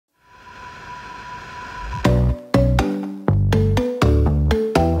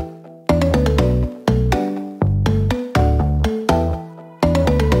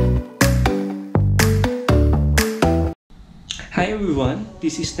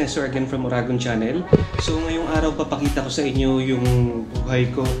this is Nestor again from Oragon Channel. So ngayong araw papakita ko sa inyo yung buhay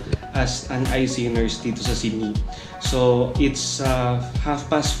ko as an ICU nurse dito sa Sydney. So it's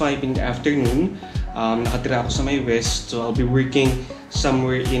 5:30 in the afternoon. Nakatira ako sa may west, so I'll be working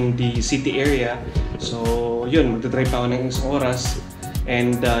somewhere in the city area. So yun, magdadrive pa ako ng isang oras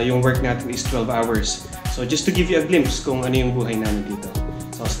and yung work natin is 12 hours. So just to give you a glimpse kung ano yung buhay namin dito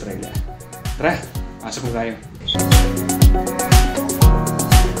sa Australia. Tara, pasok na tayo.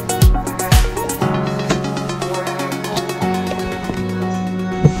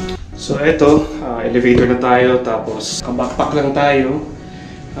 So eto, elevator na tayo, tapos backpack lang tayo.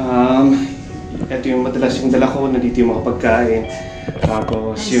 Ito yung madalas yung dala ko, nandito yung mga pagkain.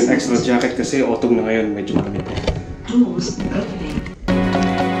 Tapos yung extra jacket kasi autumn na ngayon, medyo malamig.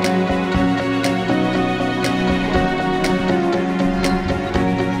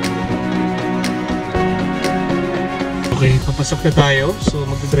 Okay, papasok na tayo. So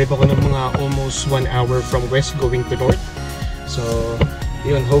magdadrive ako ng mga almost 1 hour from west going to north. So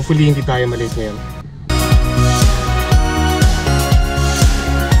yun, hopefully hindi tayo malate ngayon.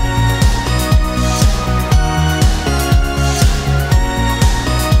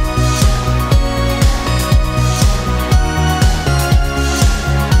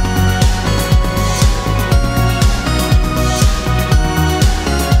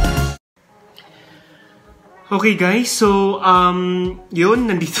 Okay guys, so yun,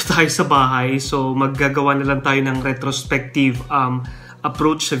 nandito tayo sa bahay. So maggagawa na lang tayo ng retrospective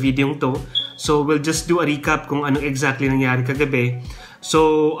approach sa video to. So we'll just do a recap kung ano exactly nangyari kagabi.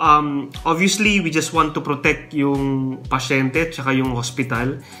 So obviously we just want to protect yung pasyente at saka yung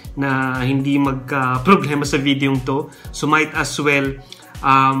hospital na hindi magka-problema sa video to. So might as well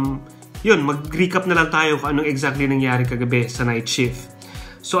yun, mag-recap na lang tayo kung anong exactly nangyari kagabi sa night shift.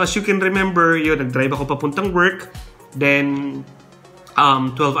 So as you can remember, yun, nag-drive ako papuntang work. Then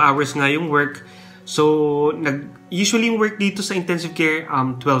 12 hours nga yung work. So usually yung work dito sa intensive care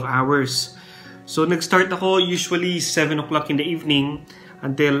 12 hours. So nag-start ako usually 7 o'clock in the evening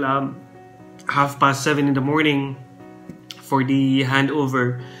until 7:30 in the morning for the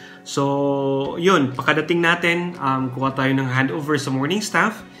handover. So yun, pagkadating natin, kuha tayo ng handover sa morning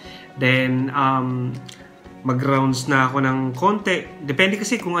staff. Then mag-rounds na ako ng konti. Depende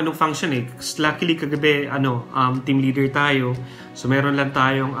kasi kung anong function eh. Luckily kagabi team leader tayo. So meron lang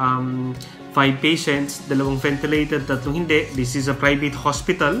tayong 5 patients, 2 ventilated, 3 hindi. This is a private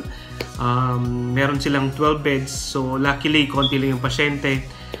hospital. Meron silang 12 beds. So luckily konti lang yung pasyente.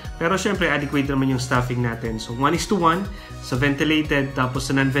 Pero syempre adequate naman yung staffing natin. So 1:1 sa ventilated, tapos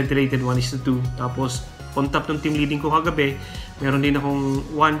sa non-ventilated 1:2. Tapos on top ng team leading ko kagabi, meron din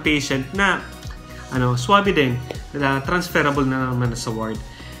akong 1 patient na swabe din, transferable na naman sa ward.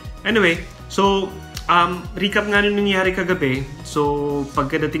 Anyway, so recap nga nung nangyari kagabi. So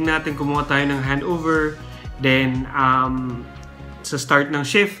pagkadating natin, kumuha tayo ng handover. Then sa start ng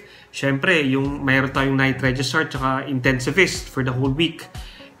shift, syempre yung mayroon tayong night registrar tsaka intensivist for the whole week.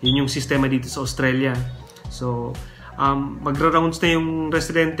 Yun yung sistema dito sa Australia. So magra-rounds na yung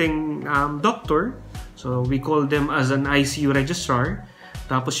residenteng doctor. So we call them as an ICU registrar.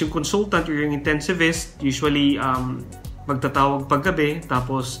 Tapos yung consultant or yung intensivist, usually magtatawag paggabi,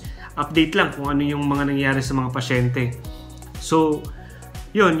 tapos update lang kung ano yung mga nangyari sa mga pasyente. So,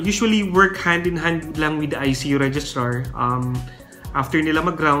 yun, usually work hand in hand lang with the ICU registrar. After nila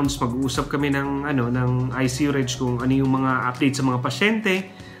mag-rounds, mag-uusap kami ng ICU reg kung ano yung mga update sa mga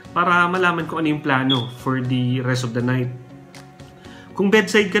pasyente para malaman kung ano yung plano for the rest of the night. Kung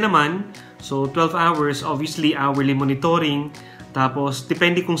bedside ka naman, so 12 hours, obviously hourly monitoring. Tapos,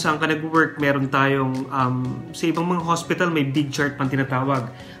 depende kung saan ka nag-work, meron tayong, sa ibang mga hospital, may big chart pang tinatawag.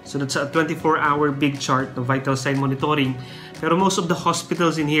 So, that's a 24-hour big chart of vital sign monitoring. Pero most of the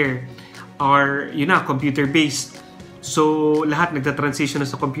hospitals in here are, computer-based. So, lahat nagta-transition na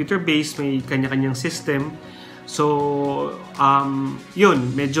sa computer-based, may kanya-kanyang system. So,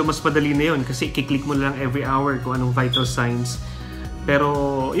 yun, medyo mas madali na yun kasi i-click mo lang every hour kung anong vital signs.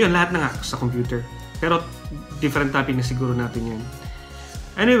 Pero, yun, lahat na nga sa computer. Pero, different topic na siguro natin yan.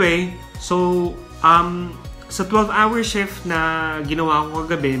 Anyway, so sa 12-hour shift na ginawa ko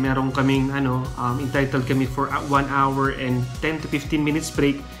kagabi, meron kaming entitled kami for 1 hour and 10 to 15 minutes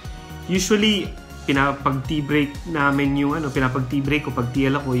break. Usually pinapag-tea break namin yung pinapag-tea break ko pag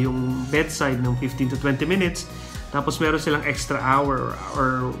TL ako yung bedside ng 15 to 20 minutes. Tapos meron silang extra hour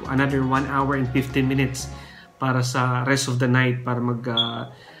or another 1 hour and 15 minutes para sa rest of the night para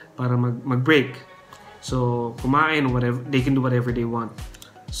mag-break. So, kumain, whatever, they can do whatever they want.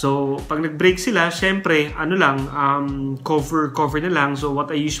 So, pag nag-break sila, syempre, cover na lang. So,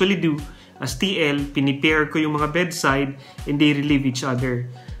 what I usually do, as TL, pinipair ko yung mga bedside and they relieve each other.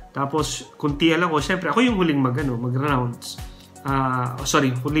 Tapos, kung TL ako, syempre, ako yung huling mag-rounds.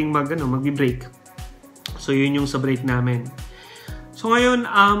 Huling magbi-break. So, yun yung sa break namin. So, ngayon,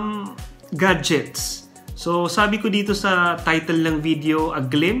 gadgets. So, sabi ko dito sa title ng video, a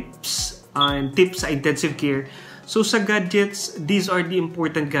glimpse and tips sa intensive care. So, sa gadgets, these are the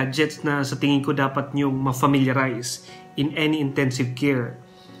important gadgets na sa tingin ko dapat nyong ma-familiarize in any intensive care.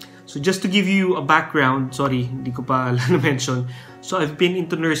 So, just to give you a background, sorry, hindi ko pa na-mention. So, I've been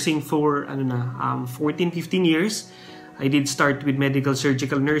into nursing for 14-15 years. I did start with medical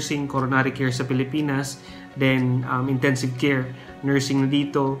surgical nursing, coronary care sa Pilipinas, then intensive care nursing na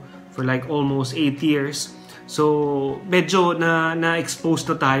dito for like almost 8 years. So, medyo na-expose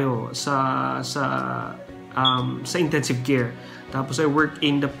na tayo sa intensive care. Tapos I work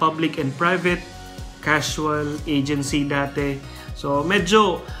in the public and private casual agency dati. So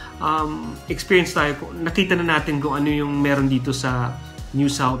medyo experience tayo. Nakita na natin kung ano yung meron dito sa New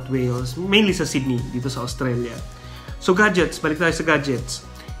South Wales, mainly sa Sydney, dito sa Australia. So gadgets, balik tayo sa gadgets.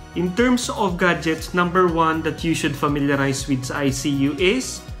 In terms of gadgets, number one that you should familiarize with sa ICU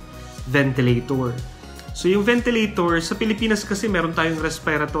is ventilator. So yung ventilator, sa Pilipinas kasi meron tayong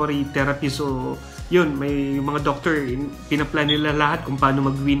respiratory therapy. So yun, may yung mga doctor, pinaplan nila lahat kung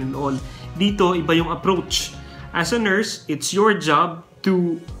paano mag-win and all. Dito, iba yung approach. As a nurse, it's your job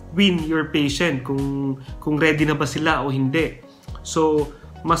to win your patient kung ready na ba sila o hindi. So,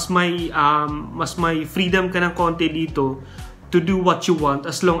 mas may freedom ka ng konti dito to do what you want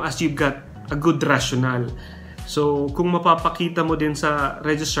as long as you've got a good rationale. So, kung mapapakita mo din sa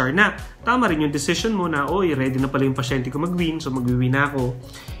registrar na tama rin yung decision mo na, oy, ready na pala yung pasyente ko mag-win, so mag-win ako.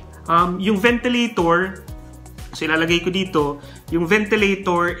 Yung ventilator, so ilalagay ko dito, yung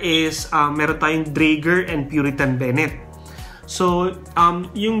ventilator is meron tayong Draeger and Puritan Bennett. So,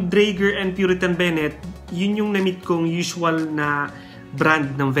 yung Draeger and Puritan Bennett, yun yung na-meet kong usual na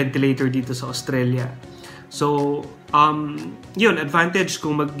brand ng ventilator dito sa Australia. So, yun, advantage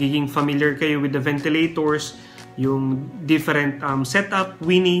kung magiging familiar kayo with the ventilators, yung different setup,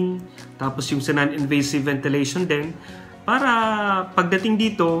 winning, tapos yung sa non-invasive ventilation din, para pagdating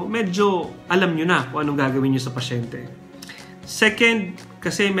dito, medyo alam nyo na kung anong gagawin nyo sa pasyente. Second,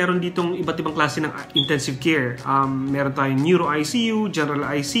 kasi meron ditong iba't ibang klase ng intensive care. Meron tayong Neuro ICU,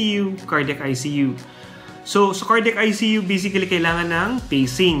 General ICU, Cardiac ICU. So, sa Cardiac ICU, basically kailangan ng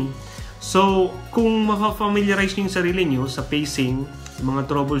pacing. So, kung mapafamiliarize nyo yung sarili nyo sa pacing, mga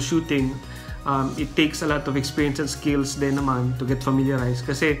troubleshooting, it takes a lot of experience and skills din naman to get familiarized.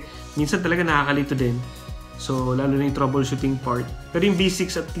 Kasi minsan talaga nakakalito din. So, lalo na yung troubleshooting part. Pero yung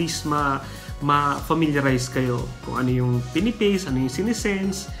basics, at least ma-familiarize kayo kung ano yung pinipace, ano yung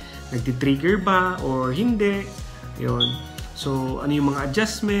sinisense, nagtitrigger ba or hindi. Yun. So, ano yung mga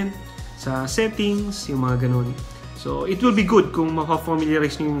adjustment sa settings, yung mga ganun. So, it will be good kung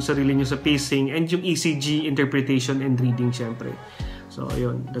mapafamiliarize nyo yung sarili nyo sa pacing and yung ECG interpretation and reading, syempre. So,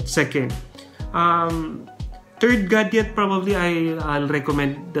 yun. That's second. Third gadget probably I'll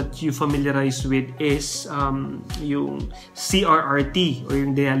recommend that you familiarize with is yung CRRT or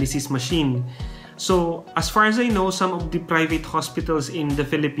yung dialysis machine. So, as far as I know, some of the private hospitals in the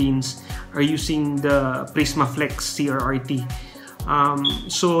Philippines are using the PrismaFlex CRRT.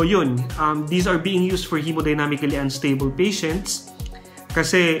 So, yun. These are being used for hemodynamically unstable patients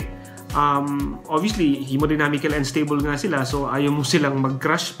kasi obviously, hemodynamically unstable nga sila, so ayaw mo silang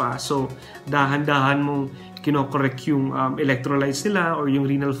mag-crash pa. So, dahan-dahan mong kinokorrect yung electrolytes nila or yung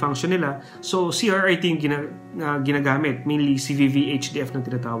renal function nila. So, CRRT yung ginagamit. Mainly CVV, HDF na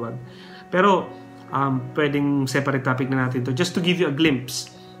tinatawag. Pero, pwedeng separate topic na natin to. Just to give you a glimpse,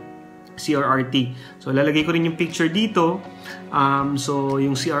 CRRT. So, lalagay ko rin yung picture dito. So,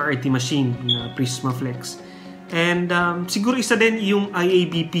 yung CRRT machine na PrismaFlex. And siguro isa din yung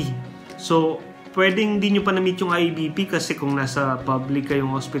IABP. So, pwedeng di nyo pa na-meet yung IABP kasi kung nasa public kayong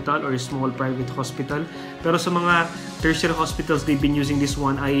hospital or small private hospital. Pero sa mga tertiary hospitals, they've been using this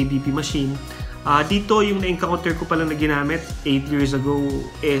one IABP machine. Dito, yung na-encounter ko palang na ginamit 8 years ago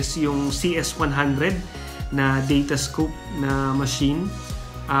is yung CS100 na datascope na machine.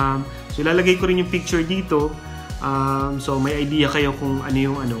 So, ilalagay ko rin yung picture dito. So, may idea kayo kung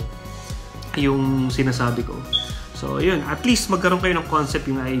ano yung sinasabi ko. So, yun. At least magkaroon kayo ng concept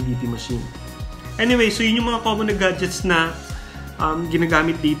yung IABP machine. Anyway, so yun yung mga common na gadgets na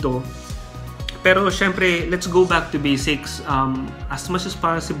ginagamit dito. Pero, syempre, let's go back to basics. As much as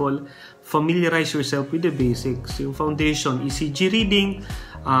possible, familiarize yourself with the basics. Yung foundation, ECG reading,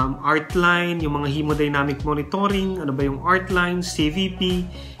 art line, yung mga hemodynamic monitoring, ano ba yung art line, CVP,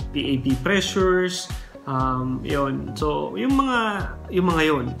 PAP pressures, yun. So, yung mga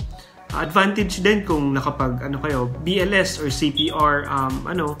yun. Advantage din kung nakapag kayo, BLS or CPR,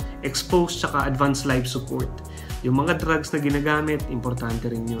 exposed tsaka advanced life support. Yung mga drugs na ginagamit,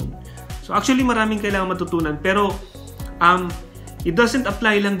 importante rin yun. So actually maraming kailangan matutunan, pero it doesn't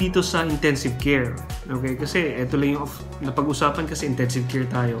apply lang dito sa intensive care. Okay? Kasi ito lang yung napag-usapan kasi intensive care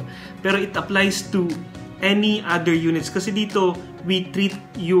tayo. Pero it applies to any other units. Kasi dito, we treat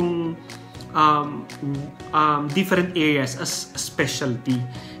yung different areas as specialty.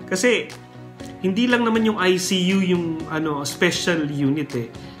 Kasi hindi lang naman yung ICU yung special unit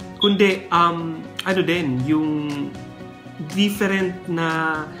kundi din yung different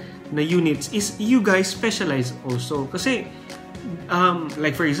na units is you guys specialize also. Kasi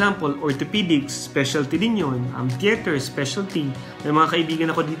like for example, orthopedics specialty din yun, theater specialty. May mga kaibigan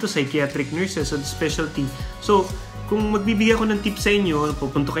ako dito psychiatric nurses and specialty. So kung magbibigay ako ng tips sa inyo,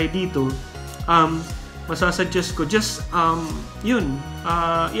 pupunta kayo dito, masasuggest ko just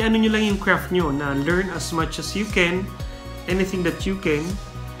i-ano nyo lang yung craft nyo na learn as much as you can, anything that you can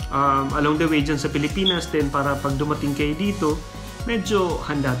along the way dyan sa Pilipinas din, para pag dumating kayo dito medyo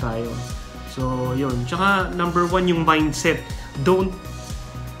handa tayo. So yun, tsaka number 1 yung mindset. Don't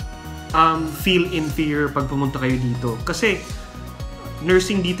feel inferior pag pumunta kayo dito, kasi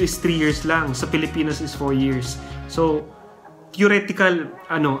nursing dito is 3 years lang, sa Pilipinas is 4 years. So theoretical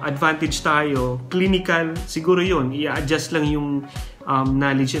advantage tayo, clinical siguro yun, i-adjust lang yung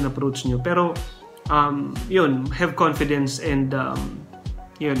knowledge and approach nyo, pero yun, have confidence and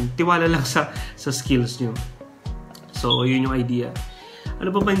yun, tiwala lang sa skills nyo. So yun yung idea.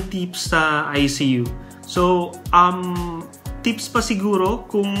 Ano pa ba yung tips sa ICU? So tips pa siguro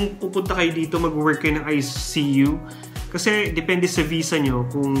kung pupunta kayo dito, mag-work kayo ng ICU, kasi depende sa visa nyo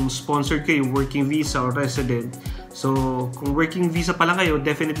kung sponsored kayo, working visa or resident. So kung working visa pa lang kayo,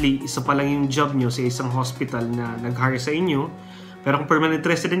 definitely isa pa lang yung job nyo sa isang hospital na nag-hire sa inyo. Pero kung permanent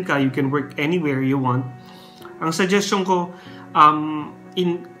resident ka, you can work anywhere you want. Ang suggestion ko,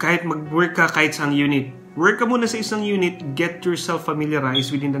 kahit mag-work ka kahit sa unit, work ka muna sa isang unit, get yourself familiarized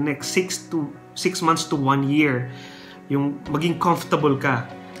within the next 6 months to 1 year. Yung maging comfortable ka,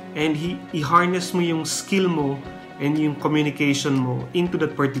 and i-harness mo yung skill mo and yung communication mo into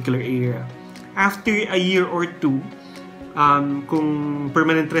that particular area. After a year or 2, kung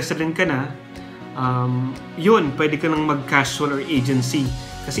permanent resident ka na, yun, pwede ka nang mag-casual or agency,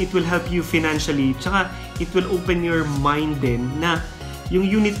 kasi it will help you financially, tsaka it will open your mind din na yung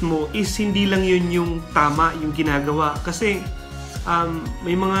unit mo is hindi lang yun yung tama yung ginagawa. Kasi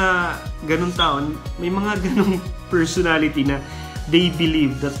may mga ganung taon, may mga ganung personality na they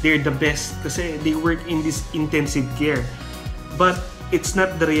believe that they're the best kasi they work in this intensive care. But it's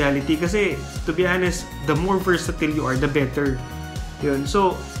not the reality, kasi to be honest, the more versatile you are, the better. Yun.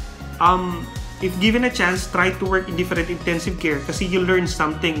 So if given a chance, try to work in different intensive care, kasi you learn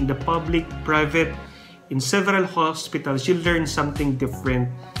something in the public, private, in several hospitals. You learn something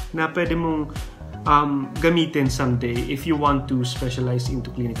different na pwede mong gamitin someday if you want to specialize into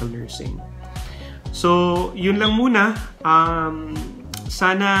clinical nursing. So yun lang muna.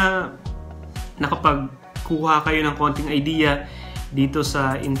 Sana nakapagkuha kayo ng konting idea dito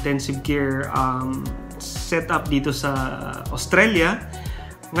sa intensive care setup dito sa Australia.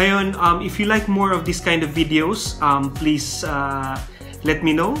 Ngayon, if you like more of this kind of videos, please let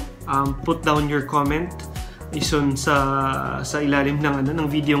me know. Put down your comment ison sa ilalim ng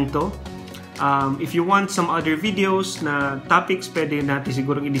videong to. If you want some other videos na topics, pwede natin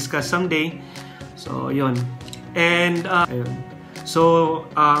siguro i-discuss someday. So yun. And ayun. So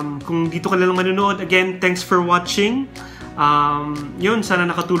kung dito ka lang manonood, again, thanks for watching. Yun, sana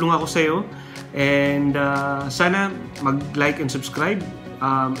nakatulong ako sa'yo. And sana mag-like and subscribe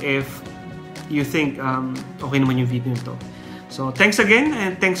if you think okay naman yung video nito. So thanks again,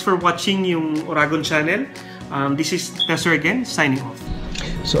 and thanks for watching yung Oragon channel. This is Nestor again, signing off.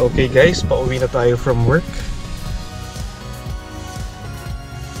 So okay guys, pauwi na tayo from work.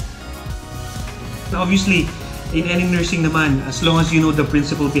 Obviously, in any nursing naman, as long as you know the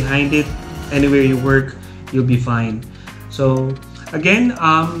principle behind it, anywhere you work, you'll be fine. So again,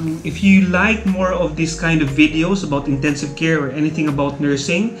 if you like more of this kind of videos about intensive care or anything about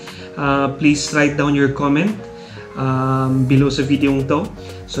nursing, please write down your comment below sa video to,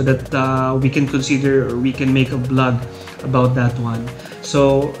 so that we can consider or we can make a vlog about that one.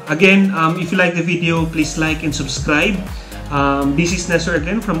 So again, if you like the video, please like and subscribe. This is Nestor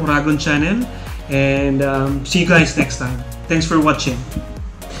again from Oragon channel, and see you guys next time. Thanks for watching.